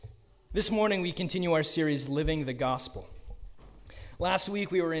This morning we continue our series, Living the Gospel. Last week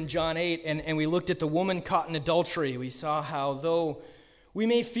we were in John 8 and we looked at the woman caught in adultery. We saw how though we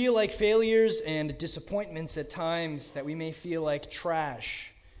may feel like failures and disappointments at times, that we may feel like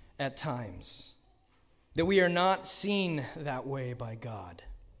trash at times, that we are not seen that way by God.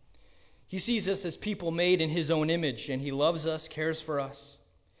 He sees us as people made in His own image, and He loves us, cares for us.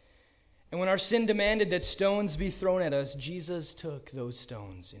 And when our sin demanded that stones be thrown at us, Jesus took those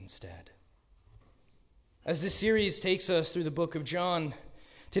stones instead. As this series takes us through the book of John,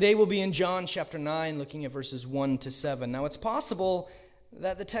 today we'll be in John chapter 9, looking at verses 1 to 7. Now, it's possible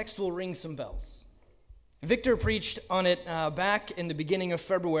that the text will ring some bells. Victor preached on it back in the beginning of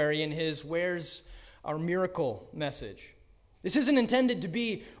February in his Where's Our Miracle message. This isn't intended to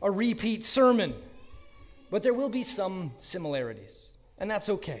be a repeat sermon, but there will be some similarities, and that's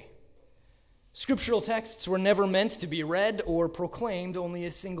okay. Scriptural texts were never meant to be read or proclaimed only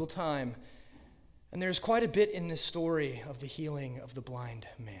a single time. And there's quite a bit in this story of the healing of the blind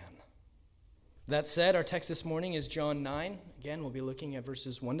man. That said, our text this morning is John 9. Again, we'll be looking at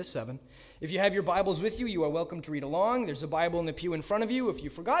verses 1 to 7. If you have your Bibles with you, you are welcome to read along. There's a Bible in the pew in front of you if you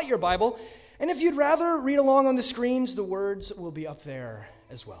forgot your Bible. And if you'd rather read along on the screens, the words will be up there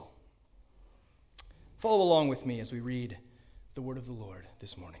as well. Follow along with me as we read the word of the Lord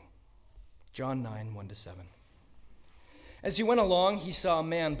this morning. John 9, 1 to 7. As he went along, he saw a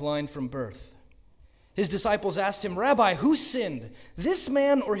man blind from birth. His disciples asked him, "Rabbi, who sinned, this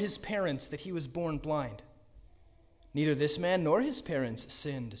man or his parents, that he was born blind?" "Neither this man nor his parents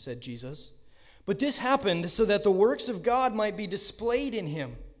sinned," said Jesus. "But this happened so that the works of God might be displayed in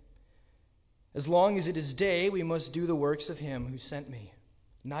him. As long as it is day, we must do the works of him who sent me.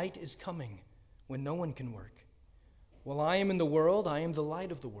 Night is coming when no one can work. While I am in the world, I am the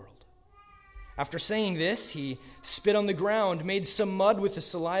light of the world." After saying this, he spit on the ground, made some mud with the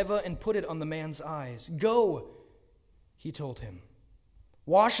saliva, and put it on the man's eyes. "Go," he told him.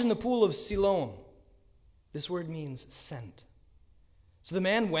 "Wash in the pool of Siloam." This word means sent. So the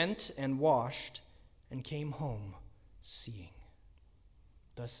man went and washed and came home seeing.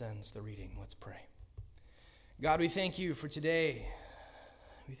 Thus ends the reading. Let's pray. God, we thank you for today.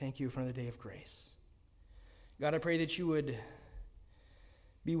 We thank you for the day of grace. God, I pray that you would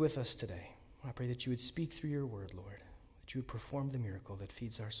be with us today. I pray that you would speak through your word, Lord, that you would perform the miracle that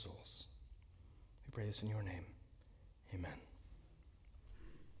feeds our souls. We pray this in your name. Amen.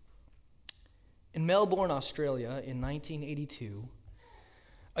 In Melbourne, Australia, in 1982,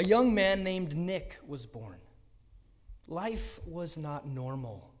 a young man named Nick was born. Life was not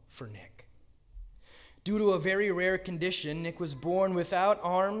normal for Nick. Due to a very rare condition, Nick was born without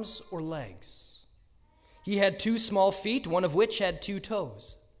arms or legs. He had 2 small feet, one of which had 2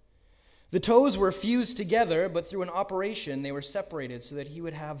 toes. The toes were fused together, but through an operation they were separated so that he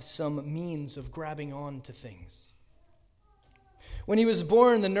would have some means of grabbing on to things. When he was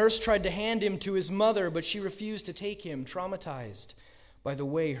born, the nurse tried to hand him to his mother, but she refused to take him, traumatized by the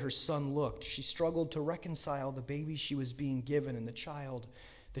way her son looked. She struggled to reconcile the baby she was being given and the child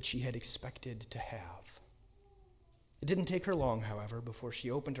that she had expected to have. It didn't take her long, however, before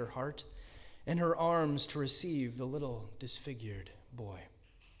she opened her heart and her arms to receive the little disfigured boy.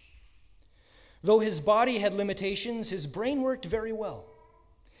 Though his body had limitations, his brain worked very well.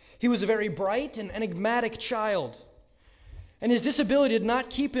 He was a very bright and enigmatic child, and his disability did not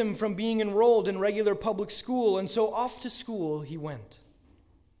keep him from being enrolled in regular public school, and so off to school he went.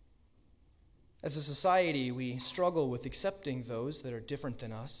 As a society, we struggle with accepting those that are different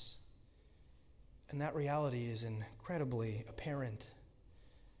than us, and that reality is incredibly apparent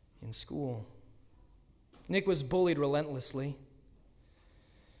in school. Nick was bullied relentlessly.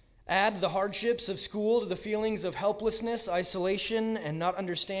 Add the hardships of school to the feelings of helplessness, isolation, and not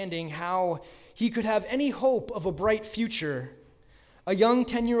understanding how he could have any hope of a bright future. A young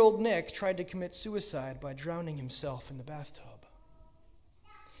 10-year-old Nick tried to commit suicide by drowning himself in the bathtub.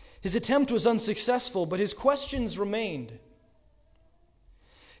 His attempt was unsuccessful, but his questions remained.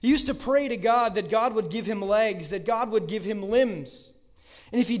 He used to pray to God that God would give him legs, that God would give him limbs.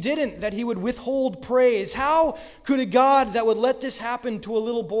 And if he didn't, that he would withhold praise. How could a God that would let this happen to a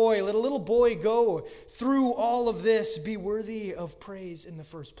little boy, let a little boy go through all of this, be worthy of praise in the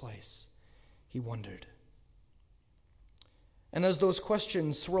first place? He wondered. And as those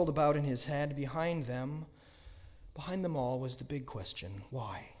questions swirled about in his head, behind them all was the big question: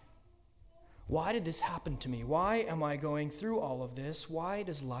 why? Why did this happen to me? Why am I going through all of this? Why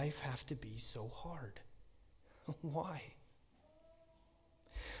does life have to be so hard? Why?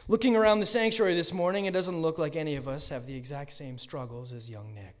 Looking around the sanctuary this morning, it doesn't look like any of us have the exact same struggles as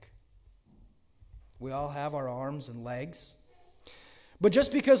young Nick. We all have our arms and legs, But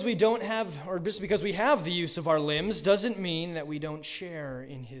just because we don't have, or just because we have the use of our limbs, doesn't mean that we don't share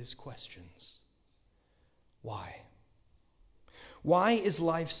in his questions. Why? Why is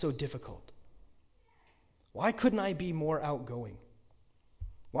life so difficult? Why couldn't I be more outgoing?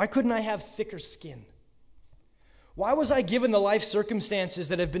 Why couldn't I have thicker skin? Why was I given the life circumstances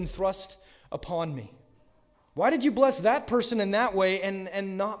that have been thrust upon me? Why did you bless that person in that way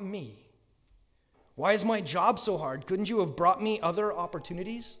and not me? Why is my job so hard? Couldn't you have brought me other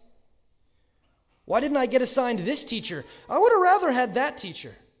opportunities? Why didn't I get assigned this teacher? I would have rather had that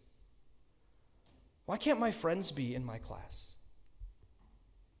teacher. Why can't my friends be in my class?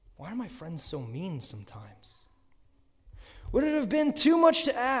 Why are my friends so mean sometimes? Would it have been too much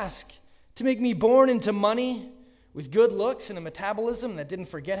to ask to make me born into money with good looks and a metabolism that didn't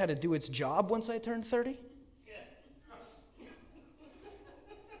forget how to do its job once I turned 30?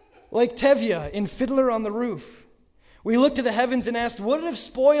 Like Tevye in Fiddler on the Roof, we looked to the heavens and asked, would it have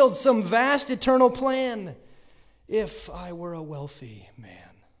spoiled some vast eternal plan if I were a wealthy man?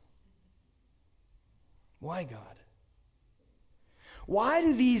 Why, God? Why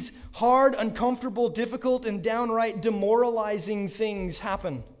do these hard, uncomfortable, difficult, and downright demoralizing things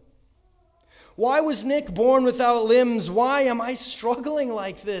happen? Why was Nick born without limbs? Why am I struggling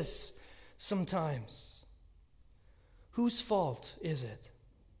like this sometimes? Whose fault is it?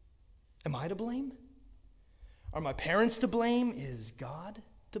 Am I to blame? Are my parents to blame? Is God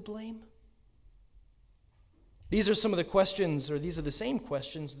to blame? These are some of the questions, or these are the same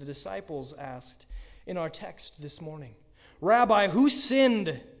questions the disciples asked in our text this morning. Rabbi, who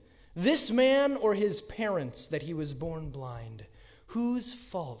sinned, this man or his parents, that he was born blind? Whose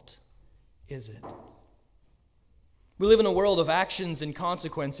fault is it? We live in a world of actions and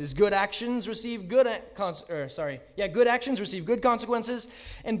consequences. Good actions receive good actions receive good consequences,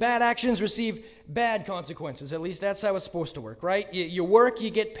 and bad actions receive bad consequences. At least that's how it's supposed to work, right? You work, you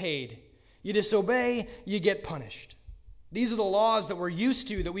get paid. You disobey, you get punished. These are the laws that we're used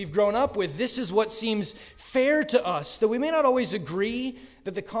to, that we've grown up with. This is what seems fair to us, though we may not always agree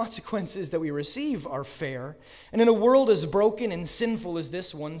that the consequences that we receive are fair. And in a world as broken and sinful as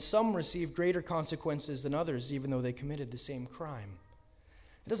this one, some receive greater consequences than others, even though they committed the same crime.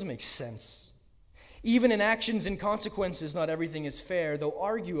 It doesn't make sense. Even in actions and consequences, not everything is fair, though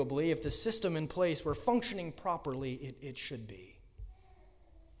arguably, if the system in place were functioning properly, it should be.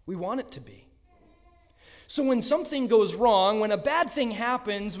 We want it to be. So when something goes wrong, when a bad thing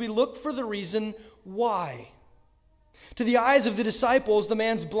happens, we look for the reason why. To the eyes of the disciples, the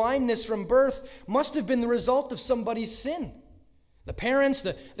man's blindness from birth must have been the result of somebody's sin. The parents,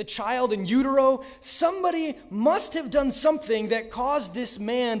 the child in utero, somebody must have done something that caused this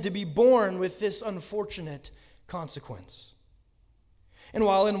man to be born with this unfortunate consequence. And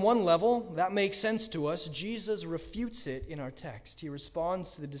while in one level that makes sense to us, Jesus refutes it in our text. He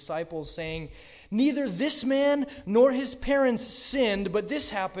responds to the disciples saying, neither this man nor his parents sinned, but this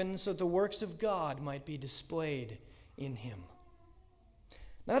happened so that the works of God might be displayed in him.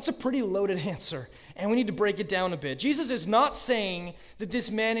 Now that's a pretty loaded answer, and we need to break it down a bit. Jesus is not saying that this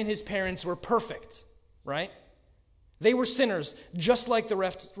man and his parents were perfect, right? They were sinners, just like the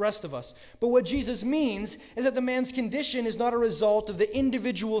rest of us. But what Jesus means is that the man's condition is not a result of the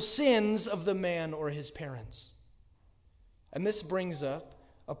individual sins of the man or his parents. And this brings up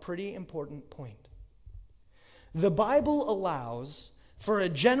a pretty important point. The Bible allows for a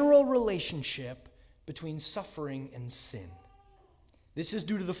general relationship between suffering and sin. This is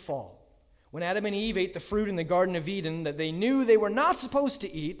due to the fall. When Adam and Eve ate the fruit in the Garden of Eden that they knew they were not supposed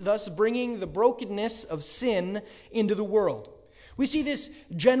to eat, thus bringing the brokenness of sin into the world. We see this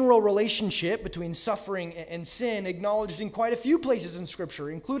general relationship between suffering and sin acknowledged in quite a few places in Scripture,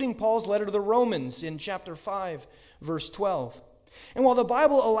 including Paul's letter to the Romans in chapter 5, verse 12. And while the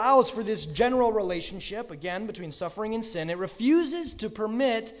Bible allows for this general relationship, again, between suffering and sin, it refuses to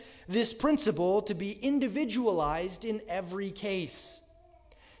permit this principle to be individualized in every case.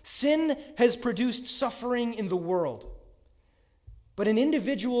 Sin has produced suffering in the world, but an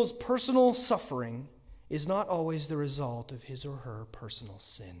individual's personal suffering is not always the result of his or her personal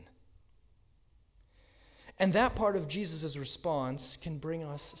sin. And that part of Jesus' response can bring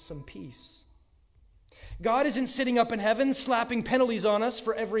us some peace. God isn't sitting up in heaven slapping penalties on us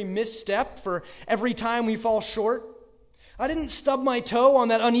for every misstep, for every time we fall short. I didn't stub my toe on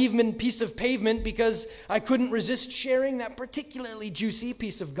that uneven piece of pavement because I couldn't resist sharing that particularly juicy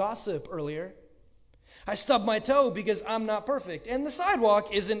piece of gossip earlier. I stubbed my toe because I'm not perfect, and the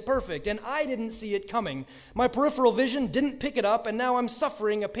sidewalk isn't perfect, and I didn't see it coming. My peripheral vision didn't pick it up, and now I'm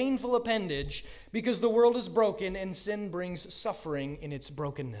suffering a painful appendage because the world is broken and sin brings suffering in its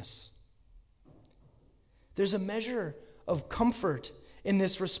brokenness. There's a measure of comfort in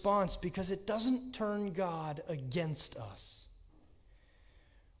this response because it doesn't turn God against us,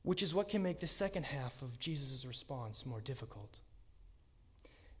 which is what can make the second half of Jesus' response more difficult.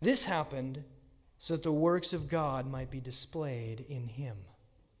 This happened so that the works of God might be displayed in him.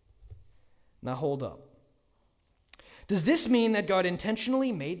 Now hold up. Does this mean that God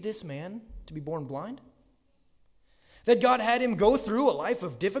intentionally made this man to be born blind? That God had him go through a life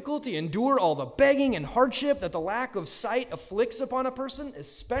of difficulty, endure all the begging and hardship that the lack of sight afflicts upon a person,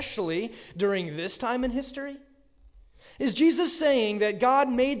 especially during this time in history? Is Jesus saying that God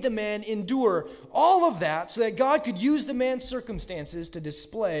made the man endure all of that so that God could use the man's circumstances to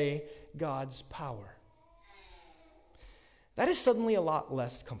display God's power? That is suddenly a lot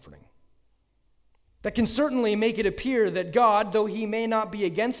less comforting. That can certainly make it appear that God, though he may not be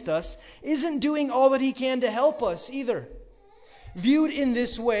against us, isn't doing all that he can to help us either. Viewed in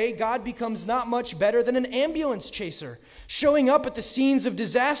this way, God becomes not much better than an ambulance chaser, showing up at the scenes of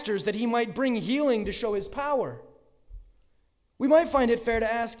disasters that he might bring healing to show his power. We might find it fair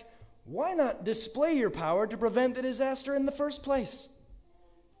to ask, why not display your power to prevent the disaster in the first place?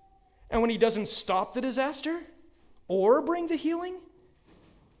 And when he doesn't stop the disaster or bring the healing,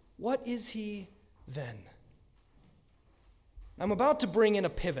 what is he then? I'm about to bring in a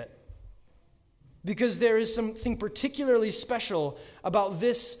pivot because there is something particularly special about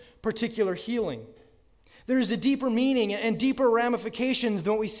this particular healing. There is a deeper meaning and deeper ramifications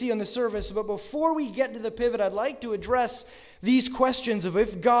than what we see on the surface. But before we get to the pivot, I'd like to address these questions of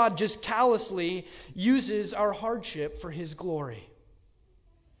if God just callously uses our hardship for his glory.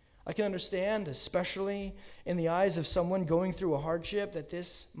 I can understand, especially in the eyes of someone going through a hardship, that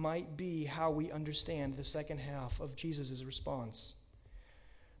this might be how we understand the second half of Jesus' response.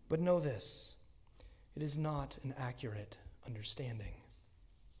 But know this, it is not an accurate understanding.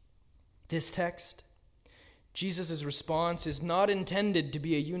 This text, Jesus' response, is not intended to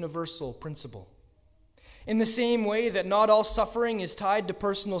be a universal principle. In the same way that not all suffering is tied to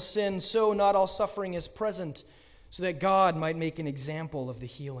personal sin, so not all suffering is present so that God might make an example of the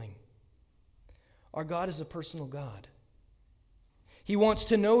healing. Our God is a personal God. He wants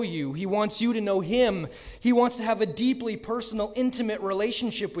to know you. He wants you to know him. He wants to have a deeply personal, intimate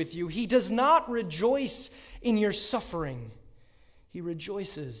relationship with you. He does not rejoice in your suffering. He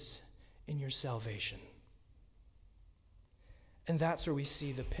rejoices in your salvation. And that's where we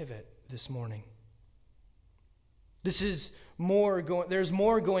see the pivot this morning. There's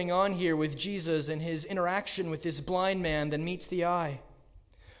more going on here with Jesus and his interaction with this blind man than meets the eye.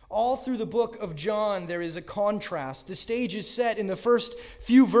 All through the book of John, there is a contrast. The stage is set in the first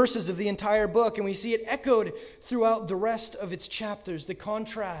few verses of the entire book, and we see it echoed throughout the rest of its chapters, the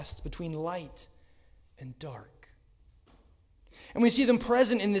contrasts between light and dark. And we see them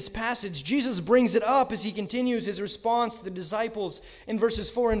present in this passage. Jesus brings it up as he continues his response to the disciples in verses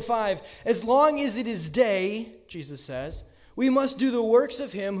 4 and 5. As long as it is day, Jesus says, we must do the works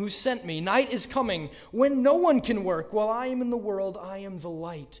of him who sent me. Night is coming when no one can work. While I am in the world, I am the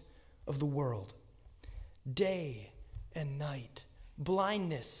light of the world. Day and night,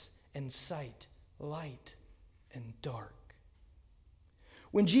 blindness and sight, light and dark.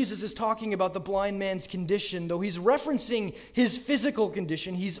 When Jesus is talking about the blind man's condition, though he's referencing his physical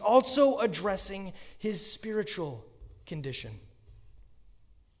condition, he's also addressing his spiritual condition.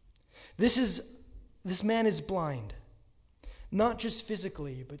 This man is blind, not just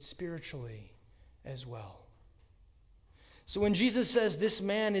physically, but spiritually as well. So when Jesus says this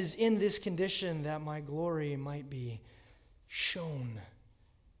man is in this condition that my glory might be shown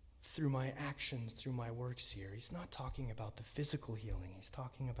through my actions, through my works here, he's not talking about the physical healing. He's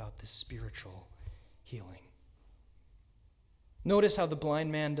talking about the spiritual healing. Notice how the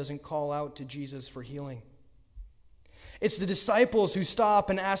blind man doesn't call out to Jesus for healing. It's the disciples who stop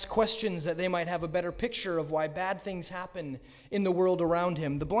and ask questions that they might have a better picture of why bad things happen in the world around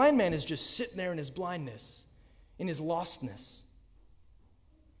him. The blind man is just sitting there in his blindness, in his lostness.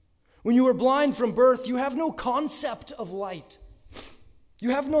 When you are blind from birth, you have no concept of light. You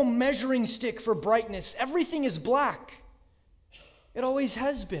have no measuring stick for brightness. Everything is black. It always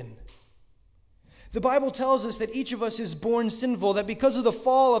has been. The Bible tells us that each of us is born sinful, that because of the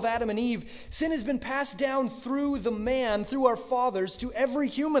fall of Adam and Eve, sin has been passed down through the man, through our fathers, to every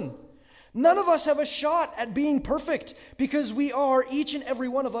human. None of us have a shot at being perfect because we are, each and every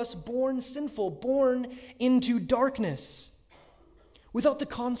one of us, born sinful, born into darkness, without the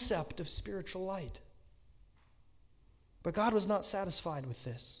concept of spiritual light. But God was not satisfied with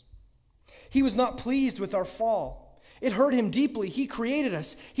this. He was not pleased with our fall. It hurt him deeply. He created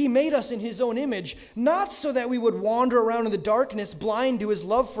us. He made us in his own image, not so that we would wander around in the darkness blind to his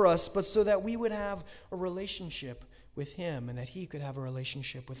love for us, but so that we would have a relationship with with him and that he could have a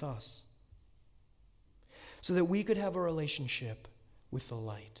relationship with us. So that we could have a relationship with the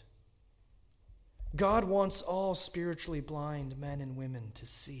light. God wants all spiritually blind men and women to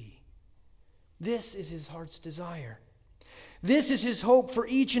see. This is his heart's desire. This is his hope for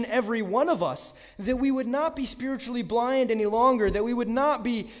each and every one of us, that we would not be spiritually blind any longer, that we would not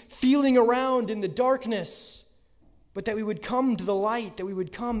be feeling around in the darkness, but that we would come to the light, that we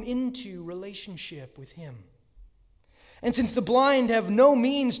would come into relationship with him. And since the blind have no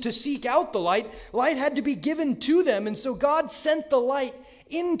means to seek out the light, light had to be given to them, and so God sent the light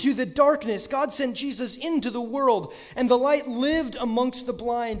into the darkness. God sent Jesus into the world, and the light lived amongst the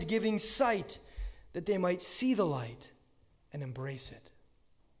blind, giving sight that they might see the light and embrace it.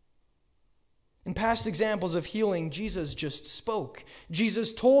 In past examples of healing, Jesus just spoke.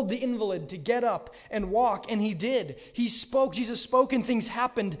 Jesus told the invalid to get up and walk, and he did. He spoke, Jesus spoke, and things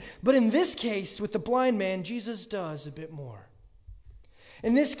happened. But in this case, with the blind man, Jesus does a bit more.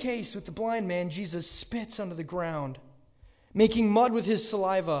 In this case, with the blind man, Jesus spits onto the ground, making mud with his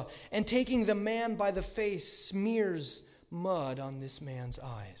saliva, and taking the man by the face, smears mud on this man's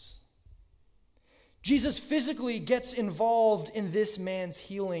eyes. Jesus physically gets involved in this man's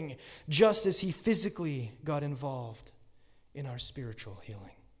healing, just as he physically got involved in our spiritual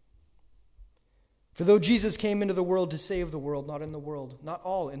healing. For though Jesus came into the world to save the world, not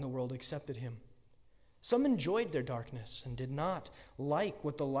all in the world accepted him. Some enjoyed their darkness and did not like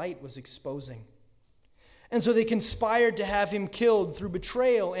what the light was exposing. And so they conspired to have him killed through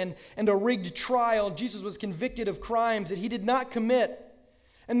betrayal and a rigged trial. Jesus was convicted of crimes that he did not commit,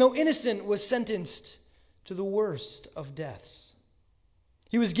 and though innocent, was sentenced to the worst of deaths.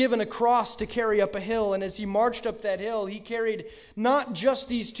 He was given a cross to carry up a hill, and as he marched up that hill, he carried not just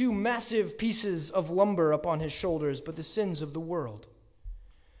these two massive pieces of lumber upon his shoulders, but the sins of the world.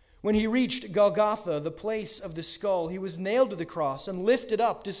 When he reached Golgotha, the place of the skull, he was nailed to the cross and lifted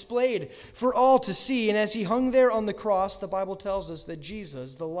up, displayed for all to see. And as he hung there on the cross, the Bible tells us that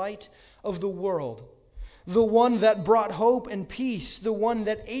Jesus, the light of the world, the one that brought hope and peace, the one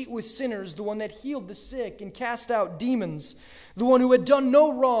that ate with sinners, the one that healed the sick and cast out demons, the one who had done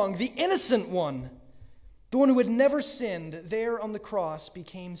no wrong, the innocent one, the one who had never sinned, there on the cross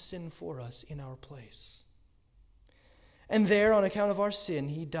became sin for us in our place. And there, on account of our sin,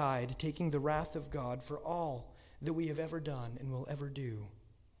 he died, taking the wrath of God for all that we have ever done and will ever do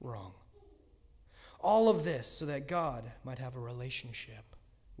wrong. All of this so that God might have a relationship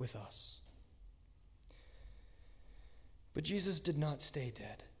with us. But Jesus did not stay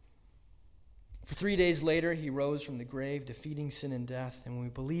dead. For 3 days later, he rose from the grave, defeating sin and death. And when we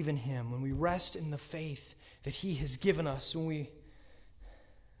believe in him, when we rest in the faith that he has given us, when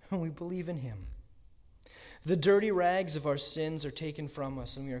we believe in him, the dirty rags of our sins are taken from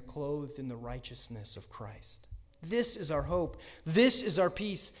us, and we are clothed in the righteousness of Christ. This is our hope. This is our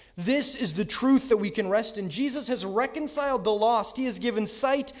peace. This is the truth that we can rest in. Jesus has reconciled the lost. He has given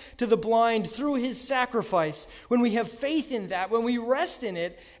sight to the blind through his sacrifice. When we have faith in that, when we rest in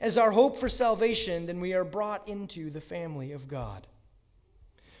it as our hope for salvation, then we are brought into the family of God.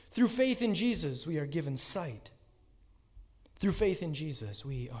 Through faith in Jesus, we are given sight. Through faith in Jesus,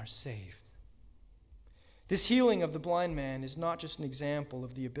 we are saved. This healing of the blind man is not just an example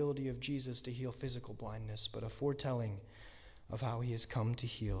of the ability of Jesus to heal physical blindness, but a foretelling of how he has come to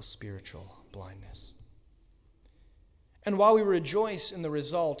heal spiritual blindness. And while we rejoice in the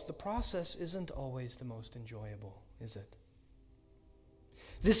result, the process isn't always the most enjoyable, is it?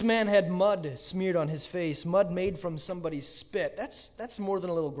 This man had mud smeared on his face, mud made from somebody's spit. That's more than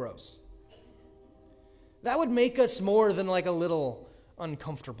a little gross. That would make us more than like a little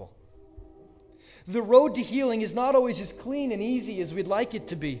uncomfortable. The road to healing is not always as clean and easy as we'd like it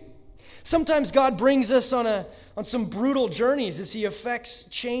to be. Sometimes God brings us on some brutal journeys as he affects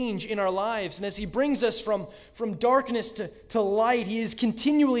change in our lives. And as he brings us from darkness to light, he is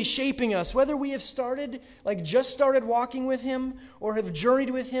continually shaping us. Whether we have just started walking with him or have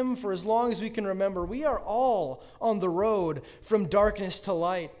journeyed with him for as long as we can remember, we are all on the road from darkness to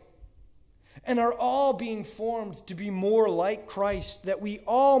light. And are all being formed to be more like Christ, that we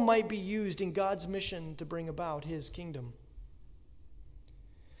all might be used in God's mission to bring about his kingdom.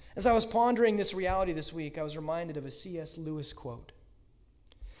 As I was pondering this reality this week, I was reminded of a C.S. Lewis quote.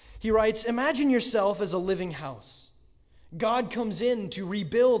 He writes, "Imagine yourself as a living house. God comes in to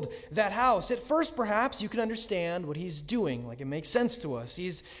rebuild that house. At first, perhaps, you can understand what he's doing, like it makes sense to us.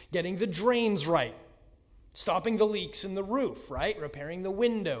 He's getting the drains right. Stopping the leaks in the roof, right? Repairing the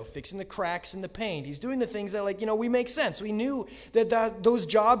window, fixing the cracks in the paint. He's doing the things that, we make sense. We knew that those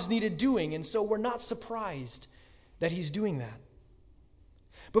jobs needed doing, and so we're not surprised that he's doing that.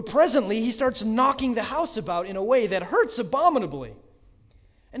 But presently he starts knocking the house about in a way that hurts abominably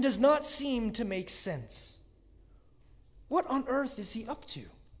and does not seem to make sense. What on earth is he up to?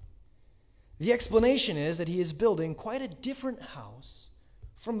 The explanation is that he is building quite a different house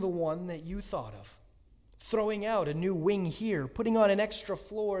from the one that you thought of. Throwing out a new wing here, putting on an extra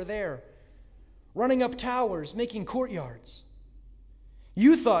floor there, running up towers, making courtyards.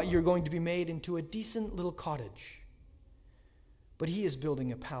 You thought you were going to be made into a decent little cottage, but he is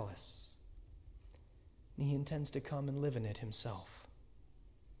building a palace, and he intends to come and live in it himself.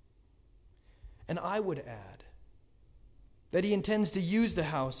 And I would add that he intends to use the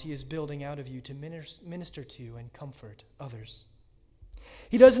house he is building out of you to minister to and comfort others.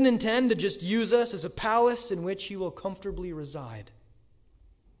 He doesn't intend to just use us as a palace in which he will comfortably reside.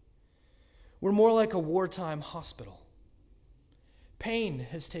 We're more like a wartime hospital. Pain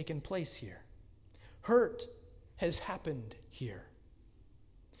has taken place here. Hurt has happened here.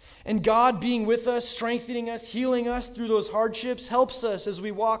 And God being with us, strengthening us, healing us through those hardships, helps us as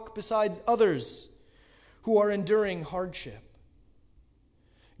we walk beside others who are enduring hardship.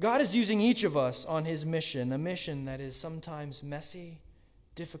 God is using each of us on his mission, a mission that is sometimes messy,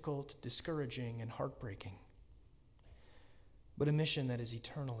 difficult, discouraging, and heartbreaking, but a mission that is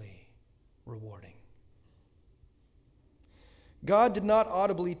eternally rewarding. God did not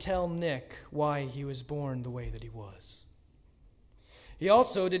audibly tell Nick why he was born the way that he was. He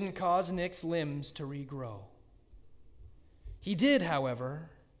also didn't cause Nick's limbs to regrow. He did, however,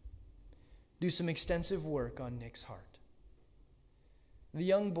 do some extensive work on Nick's heart. The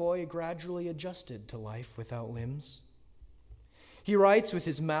young boy gradually adjusted to life without limbs. He writes with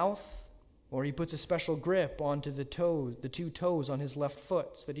his mouth, or he puts a special grip onto the two toes on his left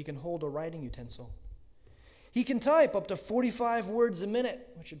foot so that he can hold a writing utensil. He can type up to 45 words a minute,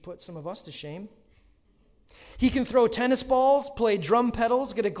 which would put some of us to shame. He can throw tennis balls, play drum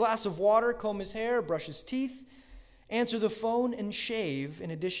pedals, get a glass of water, comb his hair, brush his teeth, answer the phone, and shave,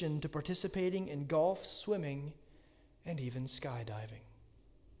 in addition to participating in golf, swimming, and even skydiving.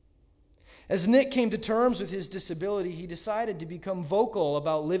 As Nick came to terms with his disability, he decided to become vocal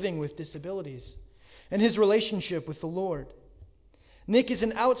about living with disabilities and his relationship with the Lord. Nick is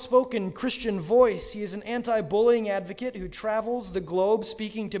an outspoken Christian voice. He is an anti-bullying advocate who travels the globe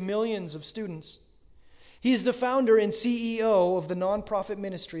speaking to millions of students. He is the founder and CEO of the nonprofit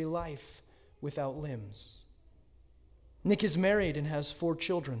ministry Life Without Limbs. Nick is married and has 4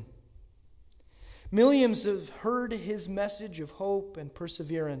 children. Millions have heard his message of hope and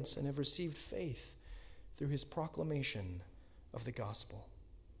perseverance and have received faith through his proclamation of the gospel.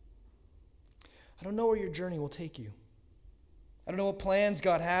 I don't know where your journey will take you. I don't know what plans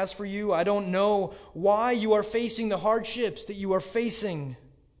God has for you. I don't know why you are facing the hardships that you are facing.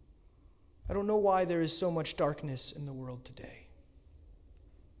 I don't know why there is so much darkness in the world today.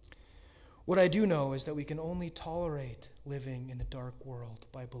 What I do know is that we can only tolerate living in a dark world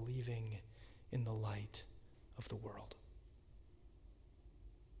by believing in the light of the world.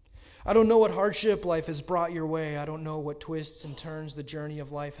 I don't know what hardship life has brought your way. I don't know what twists and turns the journey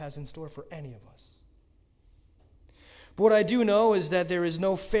of life has in store for any of us. But what I do know is that there is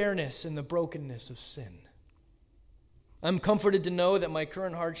no fairness in the brokenness of sin. I'm comforted to know that my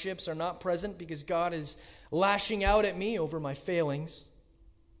current hardships are not present because God is lashing out at me over my failings.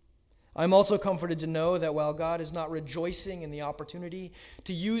 I'm also comforted to know that while God is not rejoicing in the opportunity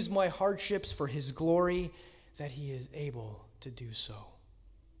to use my hardships for his glory, that he is able to do so.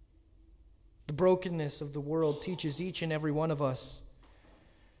 The brokenness of the world teaches each and every one of us.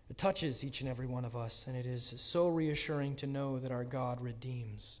 It touches each and every one of us, and it is so reassuring to know that our God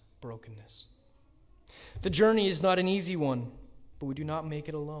redeems brokenness. The journey is not an easy one, but we do not make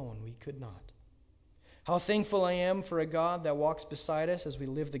it alone. We could not. How thankful I am for a God that walks beside us as we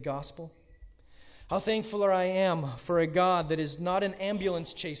live the gospel. How thankful I am for a God that is not an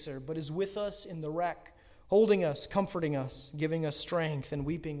ambulance chaser, but is with us in the wreck, holding us, comforting us, giving us strength, and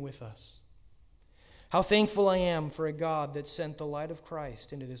weeping with us. How thankful I am for a God that sent the light of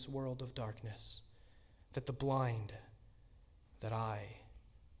Christ into this world of darkness, that the blind, that I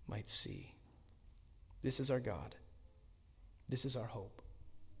might see. This is our God. This is our hope.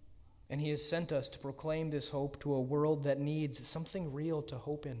 And he has sent us to proclaim this hope to a world that needs something real to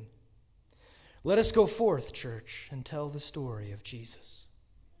hope in. Let us go forth, church, and tell the story of Jesus.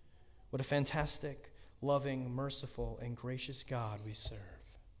 What a fantastic, loving, merciful, and gracious God we serve.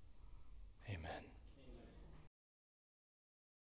 Amen.